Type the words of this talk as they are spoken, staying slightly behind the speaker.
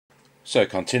So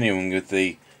continuing with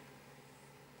the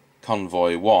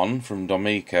Convoy 1 from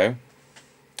Domico,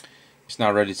 it's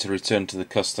now ready to return to the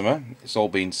customer. It's all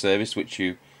been serviced, which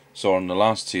you saw in the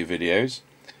last two videos.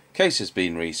 Case has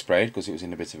been resprayed because it was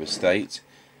in a bit of a state,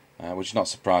 which is not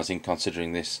surprising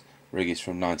considering this rig is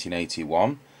from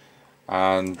 1981.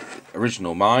 And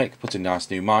original mic, put a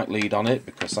nice new mic lead on it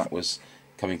because that was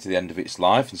coming to the end of its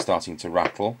life and starting to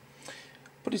rattle.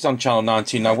 But it's on channel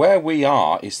 19. Now where we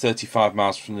are is 35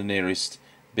 miles from the nearest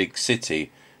big city,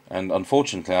 and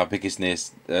unfortunately our biggest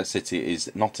nearest city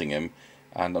is Nottingham,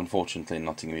 and unfortunately in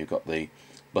Nottingham you've got the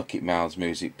Bucket Mouths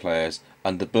music players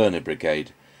and the Burner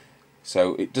Brigade,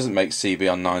 so it doesn't make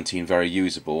CB on 19 very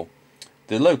usable.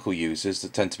 The local users,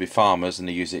 that tend to be farmers, and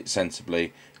they use it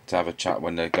sensibly to have a chat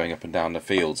when they're going up and down the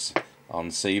fields on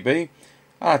CB.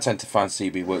 I tend to find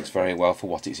CB works very well for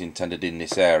what it's intended in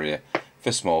this area,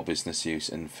 for small business use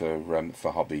and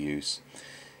for hobby use.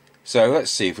 So let's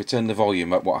see, if we turn the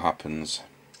volume up, what happens.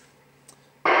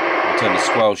 I'll turn the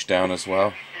squelch down as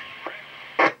well.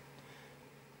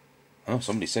 Oh,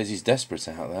 somebody says he's desperate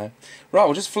out there. Right,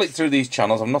 we'll just flick through these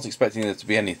channels. I'm not expecting there to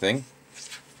be anything.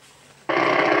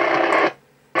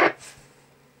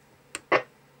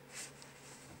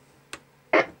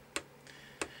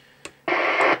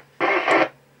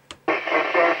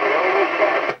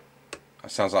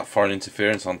 Sounds like foreign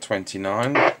interference on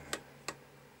 29.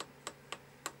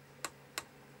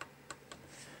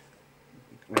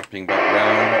 Wrapping back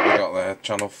round, what we got there?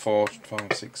 Channel 4,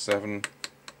 5, 6, 7.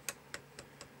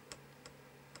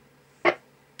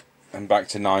 And back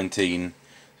to 19.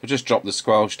 So just drop the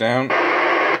squelch down.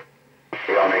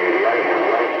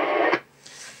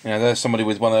 You know, there's somebody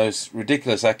with one of those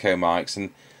ridiculous echo mics, and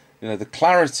you know, the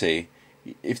clarity,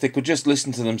 if they could just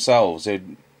listen to themselves,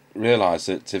 they'd realise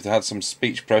that if they had some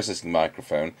speech processing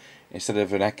microphone instead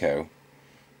of an echo,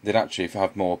 they'd actually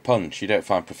have more punch. You don't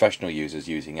find professional users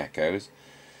using echoes.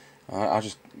 I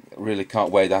just really can't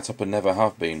weigh that up and never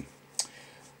have been.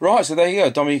 Right, so there you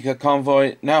go, Domico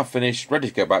Convoy now finished, ready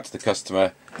to go back to the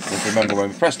customer. And if you remember, when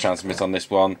we press transmit on this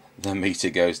one, the meter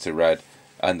goes to red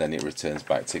and then it returns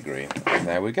back to green. And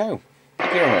there we go.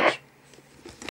 Thank you very much.